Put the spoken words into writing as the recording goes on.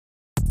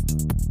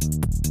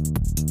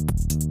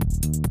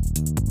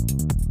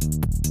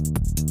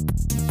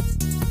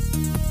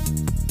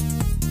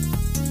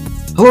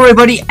Hello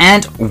everybody,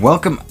 and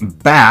welcome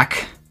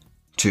back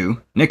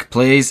to Nick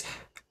Plays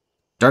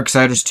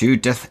Darksiders 2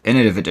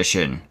 Deathinitive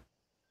Edition.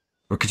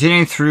 We're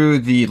continuing through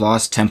the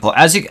Lost Temple.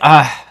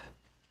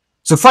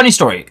 So funny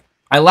story.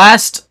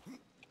 Last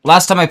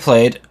time I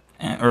played,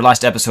 or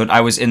last episode,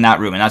 I was in that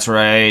room, and that's where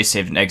I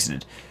saved and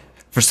exited.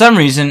 For some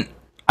reason,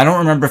 I don't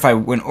remember if I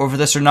went over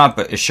this or not,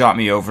 but it shot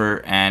me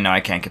over, and now I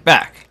can't get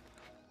back.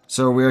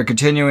 So we are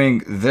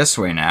continuing this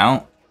way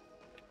now,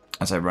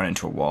 as I run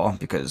into a wall,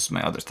 because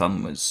my other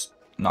thumb was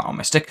not on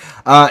my stick.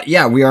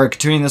 Yeah, we are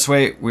continuing this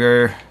way.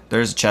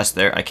 There's a chest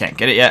there. I can't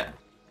get it yet.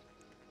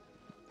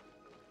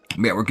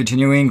 But yeah, we're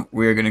continuing.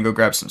 We're gonna go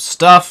grab some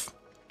stuff.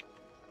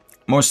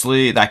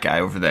 Mostly that guy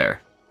over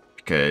there,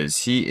 because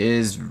he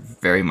is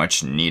very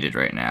much needed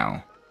right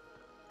now.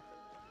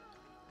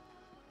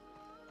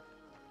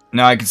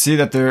 Now I can see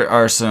that there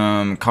are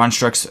some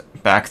constructs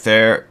back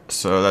there,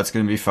 so that's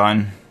gonna be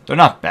fun. They're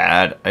not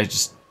bad.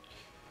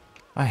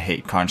 I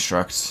hate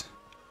constructs.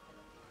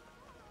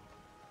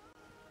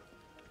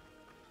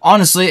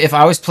 Honestly, if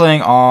I was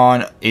playing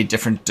on a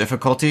different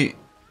difficulty...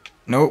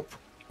 Nope.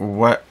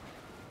 What?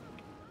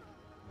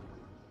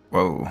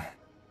 Whoa.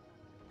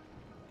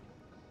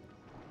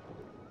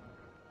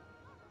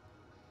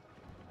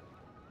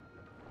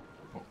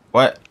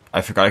 What?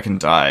 I forgot I can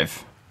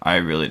dive. I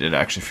really did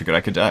actually forget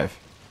I could dive.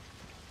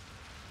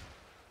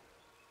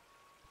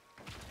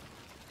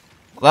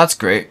 Well, that's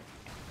great.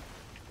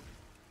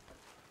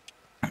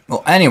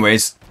 Well,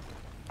 anyways.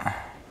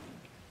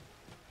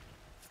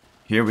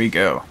 Here we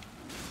go.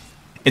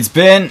 It's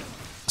been,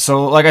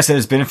 so like I said,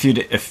 it's been a few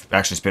days,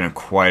 actually it's been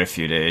quite a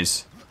few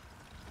days.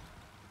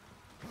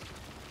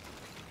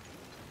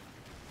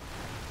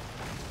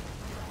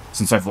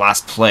 Since I've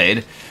last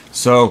played,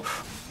 so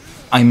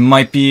I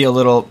might be a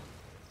little,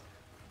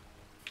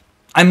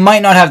 I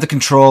might not have the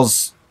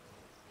controls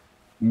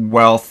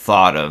well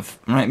thought of,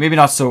 right? Maybe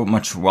not so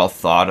much well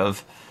thought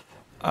of,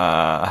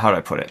 how do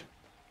I put it?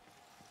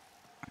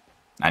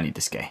 I need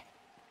this guy.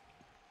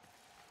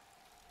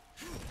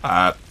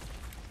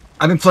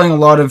 I've been playing a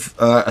lot of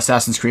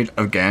Assassin's Creed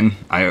again.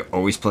 I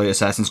always play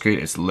Assassin's Creed.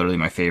 It's literally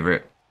my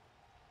favorite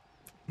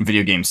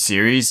video game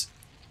series.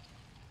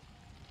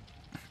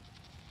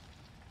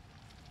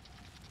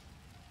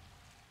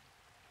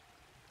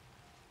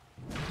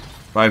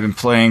 But I've been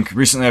playing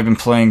recently. I've been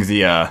playing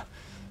the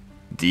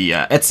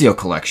Ezio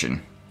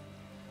collection,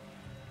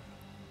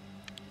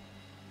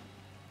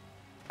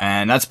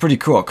 and that's pretty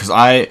cool because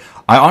I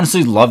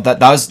honestly love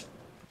that. That was.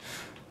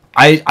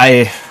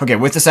 Okay,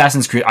 with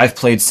Assassin's Creed, I've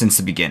played since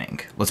the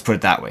beginning. Let's put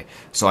it that way.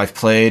 So I've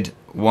played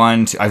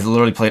I've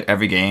literally played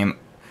every game.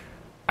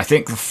 I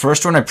think the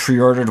first one I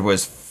pre-ordered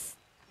was...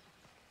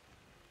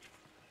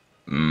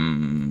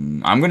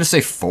 I'm going to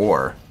say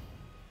 4.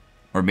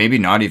 Or maybe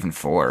not even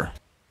 4.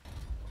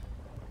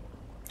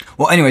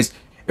 Well, anyways,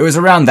 it was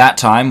around that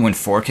time when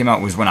 4 came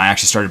out was when I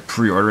actually started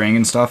pre-ordering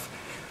and stuff.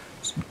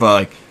 But,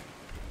 like,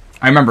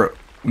 I remember...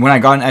 When I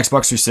got an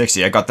Xbox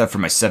 360, I got that for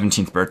my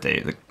 17th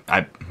birthday.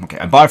 I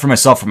bought it for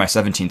myself for my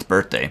 17th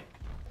birthday.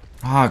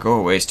 Go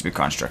away, stupid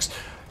constructs.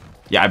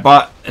 Yeah, I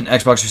bought an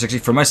Xbox 360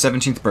 for my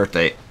 17th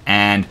birthday,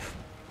 and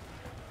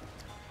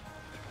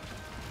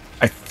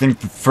I think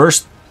the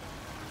first...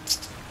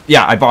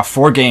 Yeah, I bought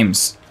 4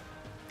 games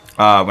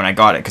when I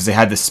got it, because they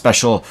had this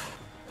special...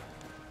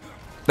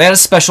 They had a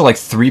special, like,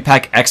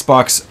 3-pack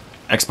Xbox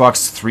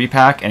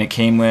 3-pack, and it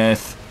came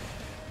with...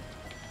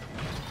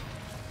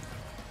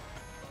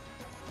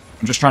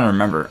 I'm just trying to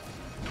remember.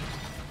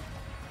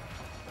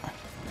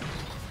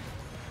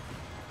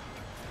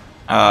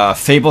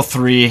 Fable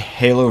 3,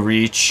 Halo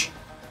Reach,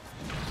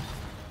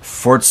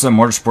 Forza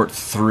Motorsport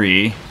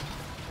 3.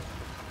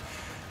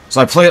 So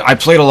I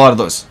played a lot of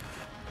those.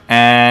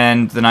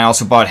 And then I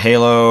also bought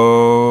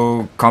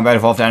Halo Combat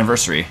Evolved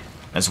Anniversary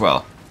as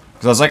well.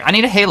 Because I was like, I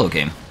need a Halo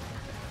game.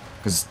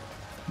 Because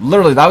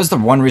literally that was the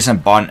one reason I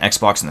bought an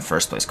Xbox in the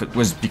first place,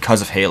 was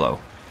because of Halo.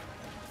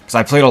 Because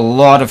I played a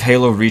lot of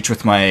Halo Reach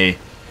with my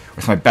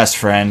best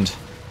friend.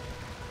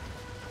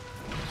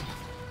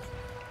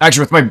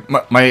 Actually,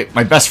 with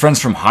my best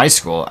friends from high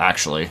school,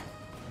 actually.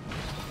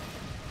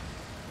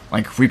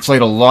 Like, we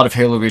played a lot of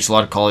Halo Reach, a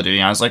lot of Call of Duty,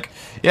 and I was like,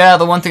 yeah,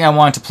 the one thing I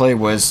wanted to play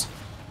was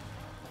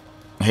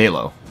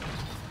Halo.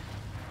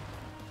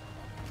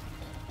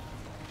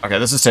 Okay,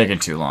 this is taking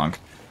too long.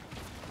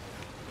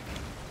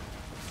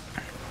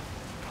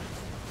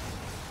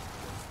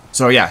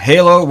 So yeah,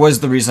 Halo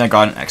was the reason I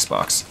got an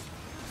Xbox.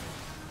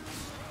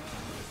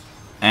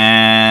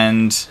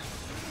 And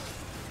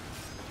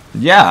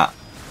yeah,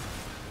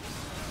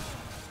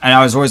 and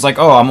I was always like,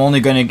 oh, I'm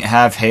only going to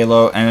have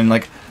Halo. And then,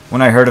 like,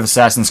 when I heard of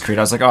Assassin's Creed,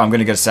 I was like, oh, I'm going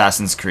to get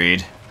Assassin's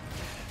Creed,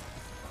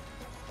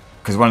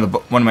 because one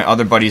of my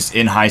other buddies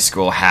in high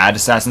school had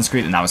Assassin's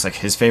Creed, and that was like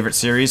his favorite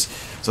series.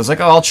 So I was like,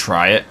 oh, I'll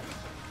try it,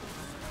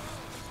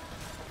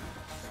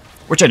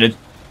 which I did.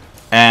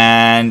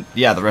 And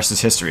yeah, the rest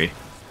is history.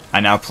 I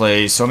now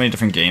play so many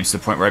different games to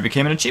the point where I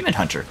became an achievement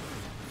hunter.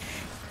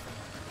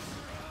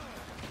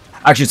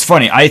 Actually, it's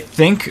funny. I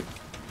think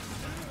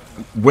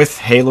with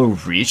Halo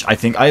Reach, I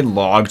think I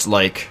logged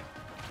like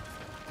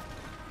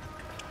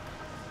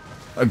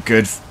a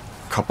good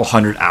couple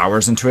hundred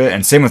hours into it,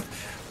 and same with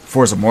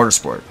Forza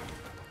Motorsport.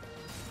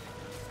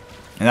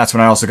 And that's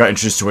when I also got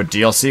introduced to what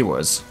DLC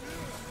was.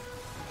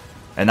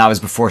 And that was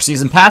before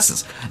season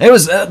passes. It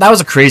was that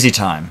was a crazy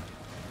time.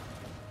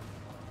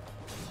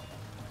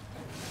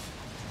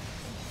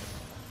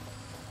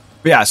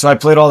 But yeah, so I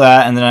played all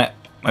that, and then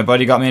my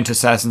buddy got me into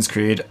Assassin's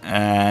Creed,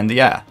 and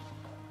yeah.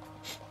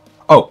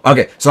 Oh,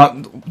 okay. So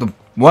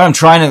what I'm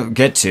trying to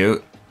get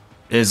to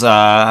is when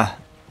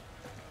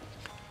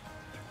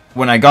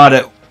I got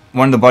it,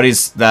 one of the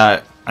buddies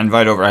that I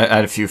invited over, I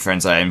had a few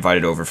friends I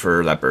invited over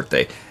for that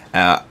birthday,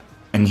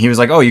 and he was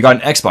like, "Oh, you got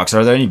an Xbox?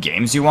 Are there any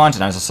games you want?"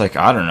 And I was just like,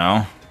 "I don't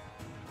know."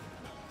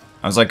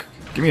 I was like,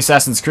 "Give me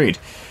Assassin's Creed."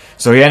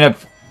 So he ended up.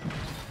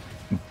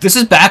 This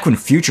is back when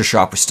Future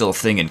Shop was still a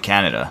thing in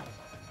Canada.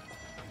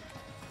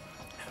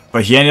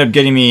 But he ended up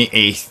getting me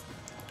a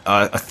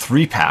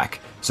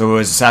 3-pack. So it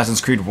was Assassin's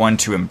Creed 1,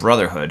 2, and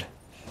Brotherhood.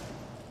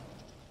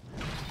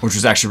 Which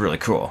was actually really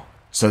cool.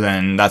 So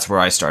then that's where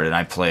I started.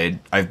 I've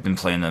been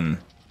playing them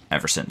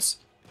ever since.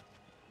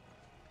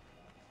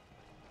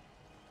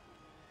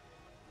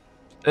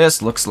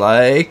 This looks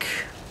like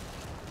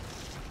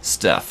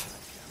stuff.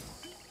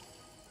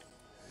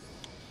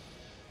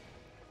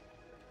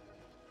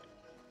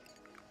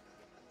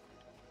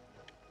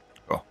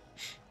 Cool.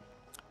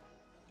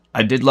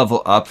 I did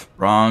level up.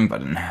 Wrong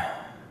button.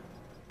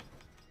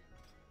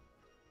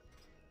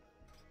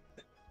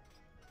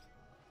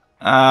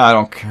 I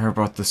don't care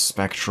about the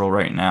spectral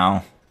right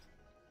now.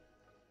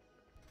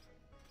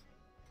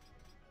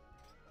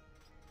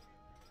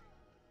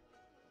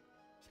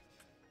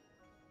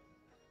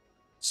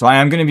 So I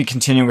am going to be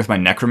continuing with my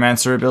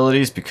Necromancer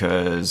abilities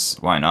because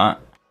why not?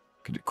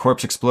 I could do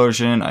Corpse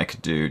Explosion, I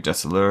could do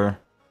Death's Allure.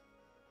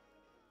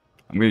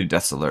 I'm going to do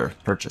Death's Allure.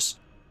 Purchase.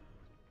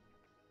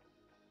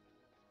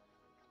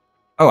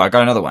 Oh, I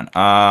got another one.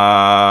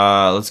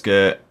 Let's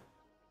get...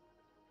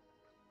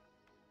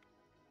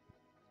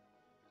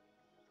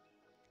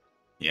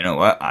 You know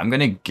what? I'm going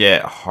to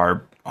get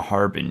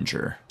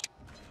Harbinger.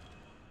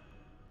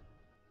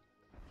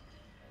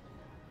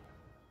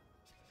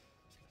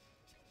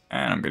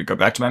 And I'm going to go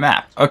back to my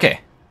map.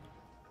 Okay.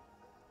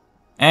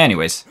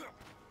 Anyways.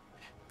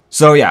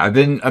 So yeah, I've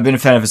been a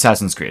fan of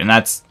Assassin's Creed, and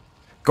that's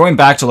going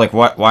back to like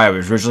why I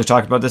was originally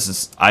talking about this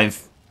is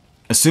I've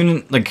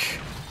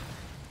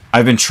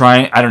been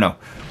trying, I don't know.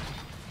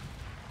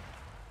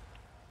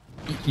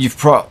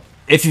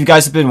 If you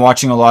guys have been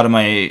watching a lot of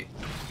my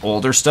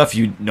older stuff,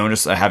 you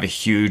notice I have a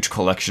huge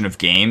collection of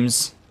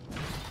games.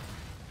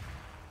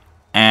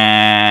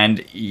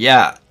 And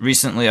yeah,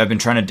 recently I've been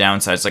trying to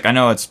downsize. Like, I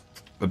know it's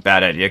a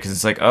bad idea because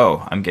it's like,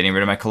 oh, I'm getting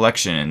rid of my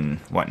collection and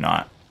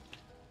whatnot.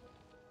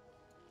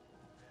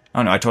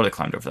 Oh no, I totally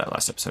climbed over that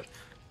last episode.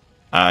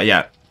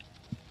 Yeah.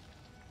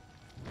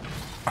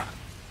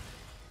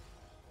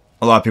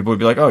 A lot of people would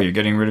be like, oh, you're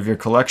getting rid of your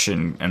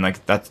collection, and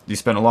like that, you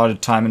spent a lot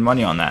of time and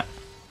money on that.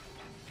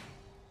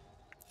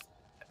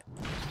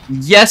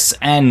 Yes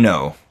and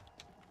no.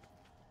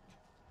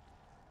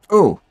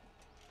 Oh.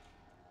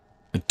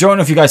 I don't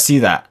know if you guys see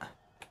that.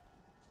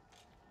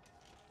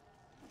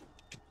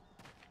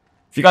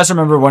 If you guys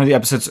remember one of the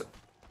episodes...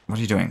 What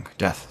are you doing?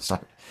 Death,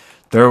 stop it.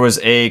 There was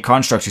a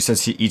construct who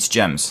says he eats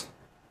gems.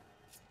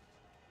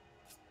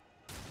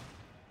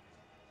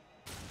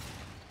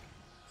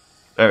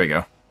 There we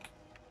go.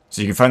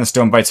 So you can find the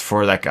stone bites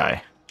for that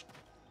guy.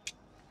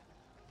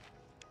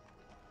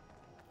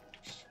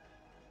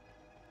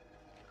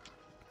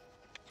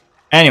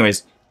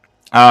 Anyways,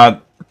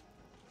 yeah,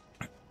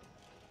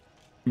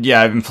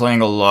 I've been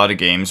playing a lot of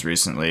games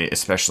recently,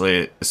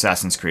 especially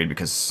Assassin's Creed,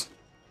 because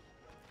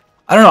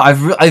I don't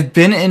know, I've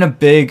been in a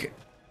big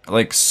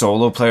like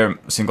single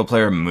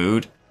player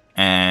mood,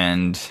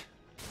 and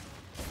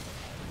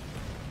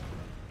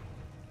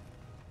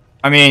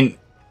I mean,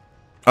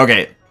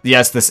 okay,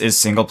 yes, this is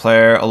single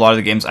player. A lot of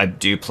the games I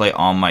do play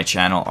on my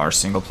channel are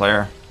single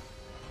player.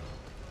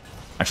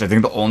 Actually, I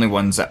think the only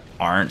ones that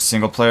aren't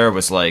single player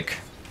was like,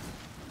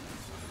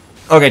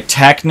 okay,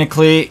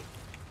 technically,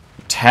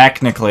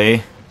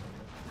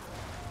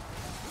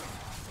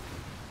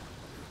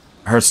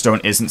 Hearthstone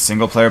isn't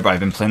single player, but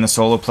I've been playing the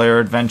solo player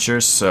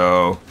adventures,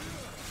 so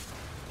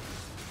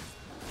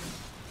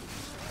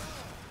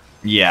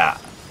yeah.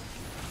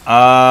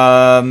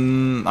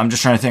 I'm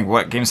just trying to think,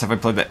 what games have I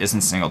played that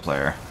isn't single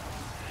player?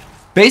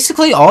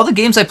 Basically, all the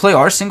games I play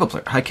are single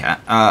player. Hi,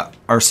 Cat.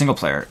 Are single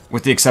player,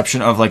 with the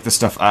exception of like the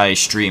stuff I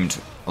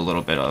streamed a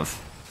little bit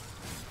of.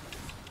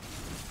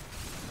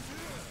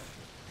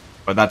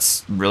 But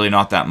that's really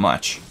not that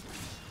much.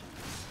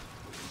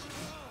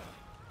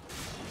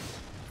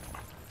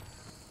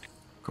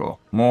 Cool.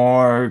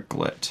 More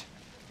glit.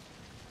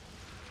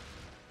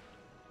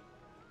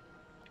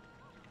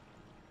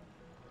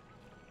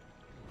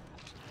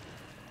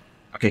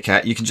 Okay,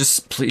 Cat, you can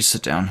just please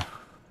sit down.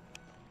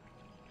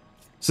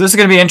 So this is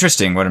going to be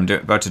interesting, what I'm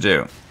about to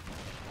do.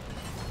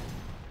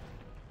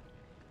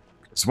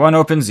 So one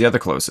opens, the other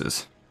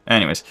closes.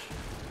 Anyways,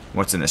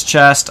 what's in this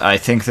chest? I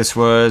think this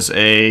was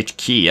a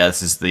key. Yeah,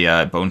 this is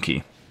the bone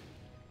key.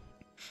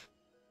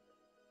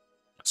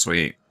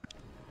 Sweet.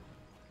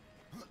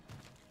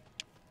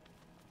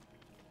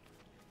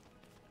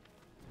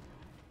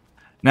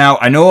 Now,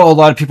 I know a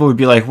lot of people would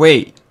be like,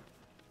 wait,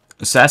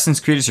 Assassin's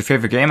Creed is your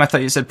favorite game? I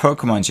thought you said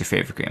Pokemon's your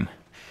favorite game.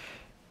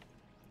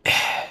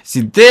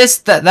 See,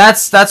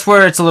 that's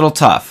where it's a little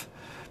tough.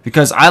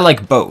 Because I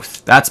like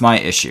both. That's my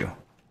issue.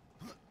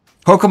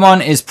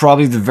 Pokemon is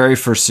probably the very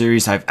first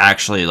series I've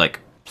actually, like,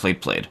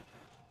 played.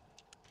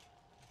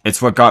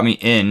 It's what got me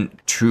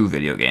into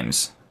video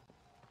games.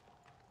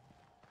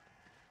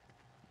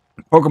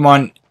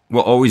 Pokemon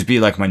will always be,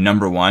 like, my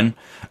number one.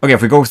 Okay,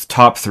 if we go with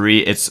top three,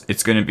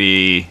 it's going to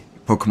be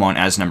Pokemon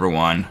as number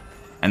one.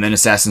 And then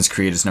Assassin's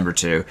Creed is number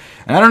two.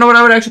 And I don't know what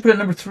I would actually put at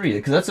number three.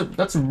 Because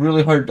that's a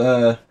really hard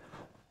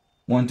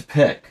one to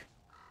pick.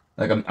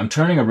 Like, I'm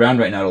turning around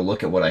right now to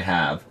look at what I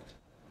have.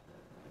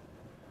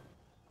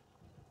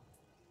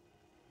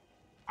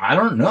 I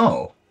don't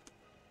know.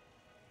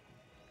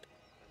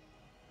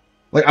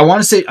 Like,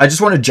 I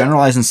just want to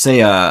generalize and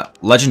say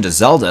Legend of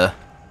Zelda.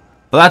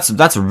 But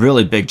that's a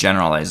really big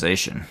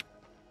generalization.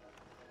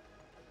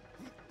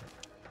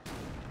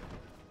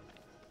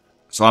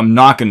 So I'm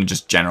not going to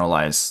just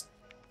generalize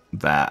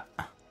that.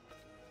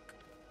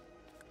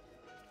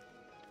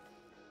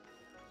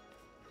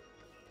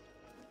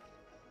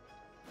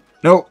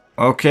 Nope.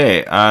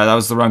 Okay, that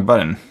was the wrong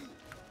button.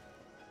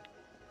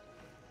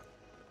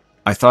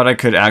 I thought I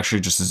could actually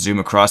just zoom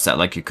across that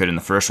like you could in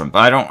the first one, but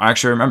I don't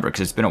actually remember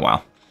because it's been a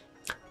while.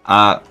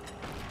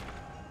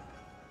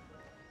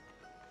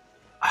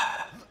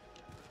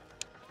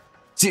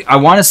 See, I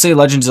want to say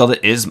Legend of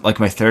Zelda is like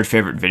my third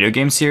favorite video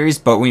game series,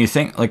 but when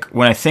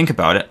I think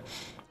about it,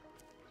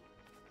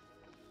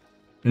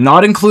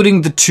 not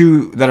including the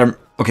two that are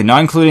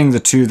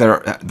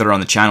on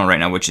the channel right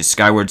now, which is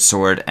Skyward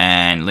Sword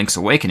and Link's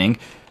Awakening,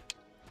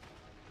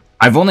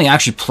 I've only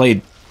actually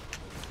played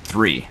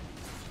three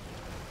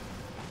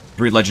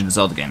Legend of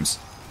Zelda games.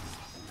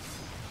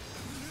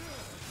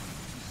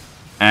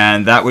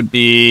 And that would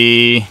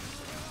be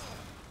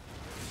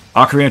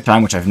Ocarina of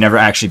Time, which I've never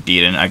actually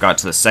beaten. I got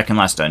to the second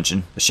last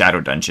dungeon, the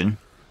Shadow Dungeon.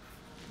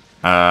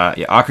 Yeah,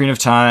 Ocarina of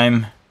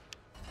Time.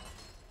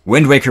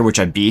 Wind Waker, which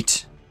I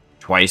beat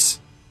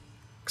twice,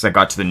 because I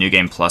got to the New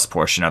Game Plus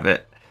portion of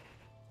it.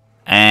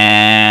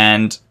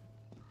 And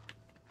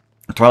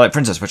Twilight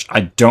Princess, which I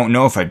don't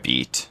know if I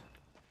beat.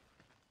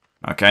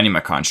 Okay, I need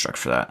my construct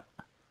for that.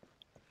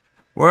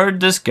 Where'd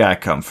this guy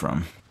come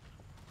from?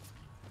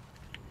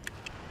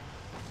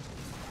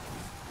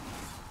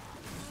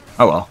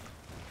 Oh well.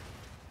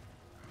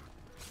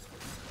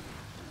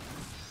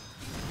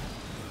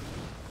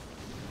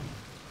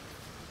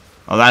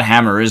 Oh, that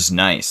hammer is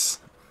nice.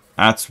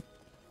 That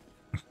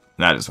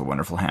is a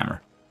wonderful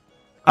hammer.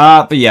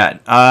 But yeah,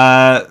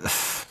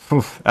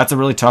 that's a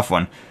really tough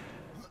one.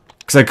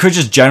 Because I could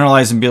just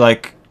generalize and be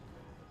like,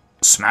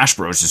 Smash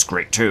Bros is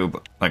great too,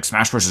 but like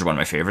Smash Bros is one of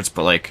my favorites,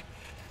 but like,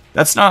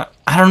 that's not,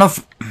 I don't know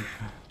if,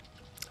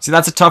 see,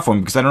 that's a tough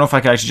one, because I don't know if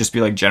I could actually just be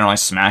like, generalize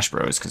Smash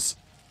Bros, because,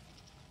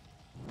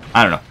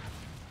 I don't know.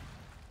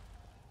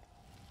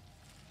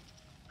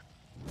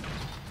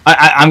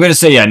 I'm gonna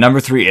say, yeah, number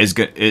 3 is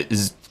good,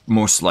 is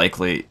most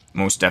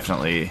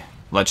definitely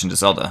Legend of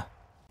Zelda.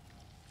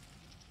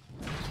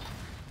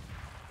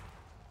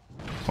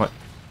 What?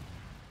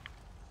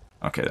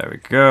 Okay, there we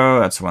go,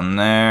 that's one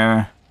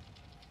there.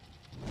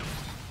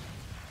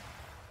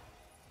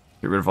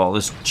 Get rid of all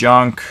this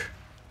junk.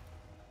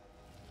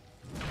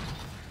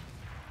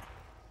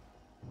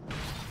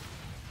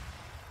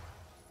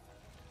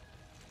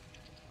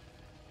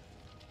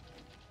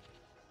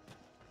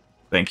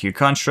 Thank you,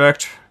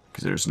 construct,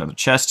 because there's another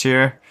chest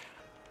here.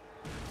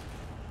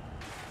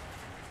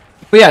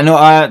 But yeah,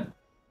 no,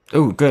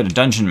 oh, good, a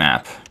dungeon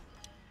map.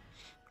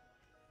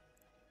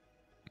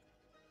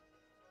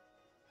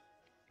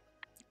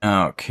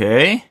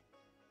 Okay.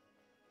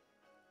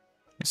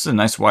 This is a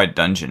nice wide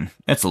dungeon.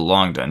 It's a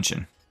long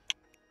dungeon.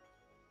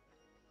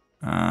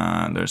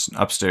 There's an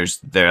upstairs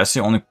there. That's the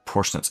only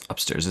portion that's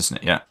upstairs,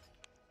 isn't it? Yeah.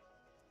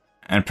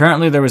 And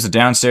apparently there was a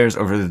downstairs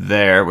over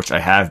there, which I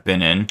have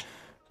been in,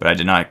 but I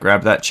did not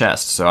grab that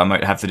chest, so I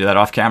might have to do that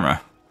off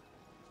camera.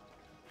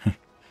 I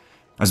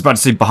was about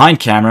to say behind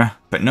camera,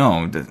 but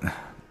no,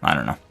 I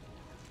don't know.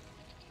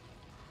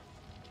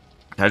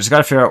 I just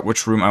gotta figure out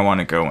which room I want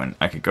to go in.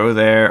 I could go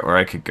there, or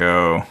I could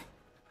go...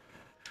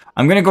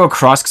 I'm gonna go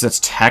across because that's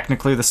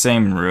technically the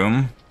same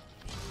room.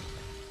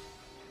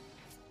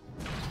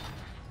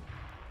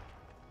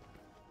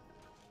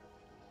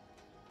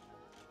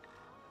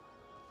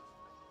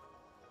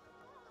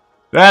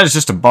 That is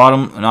just a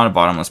not a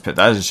bottomless pit.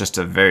 That is just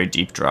a very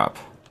deep drop.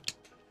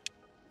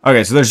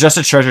 Okay, so there's just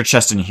a treasure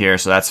chest in here,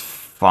 so that's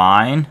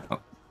fine.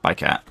 Oh, bye,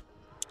 cat.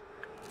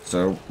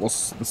 So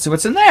let's see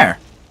what's in there.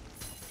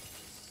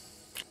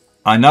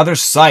 Another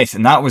scythe,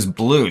 and that was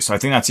blue, so I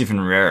think that's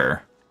even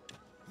rarer.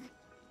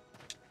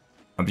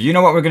 But you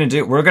know what we're going to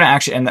do? We're going to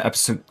actually end the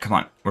episode... Come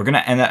on. We're going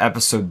to end the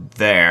episode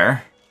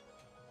there.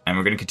 and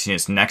we're going to continue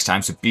this next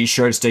time, so be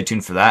sure to stay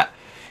tuned for that.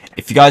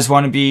 If you guys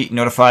want to be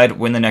notified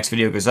when the next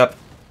video goes up,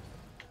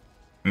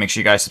 make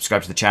sure you guys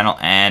subscribe to the channel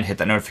and hit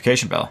that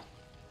notification bell.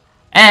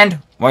 And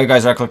while you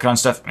guys are clicking on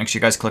stuff, make sure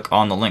you guys click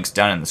on the links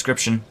down in the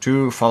description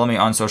to follow me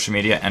on social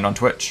media and on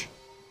Twitch.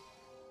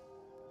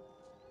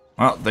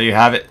 Well, there you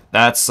have it.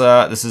 That's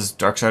this is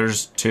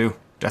Darksiders 2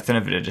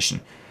 Deathinitive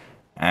Edition.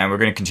 And we're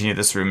going to continue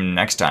this room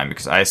next time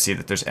because I see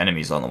that there's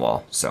enemies on the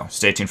wall. So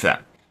stay tuned for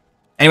that.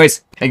 Anyways,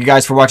 thank you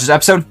guys for watching this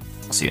episode.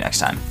 I'll see you next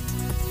time.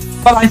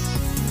 Bye-bye.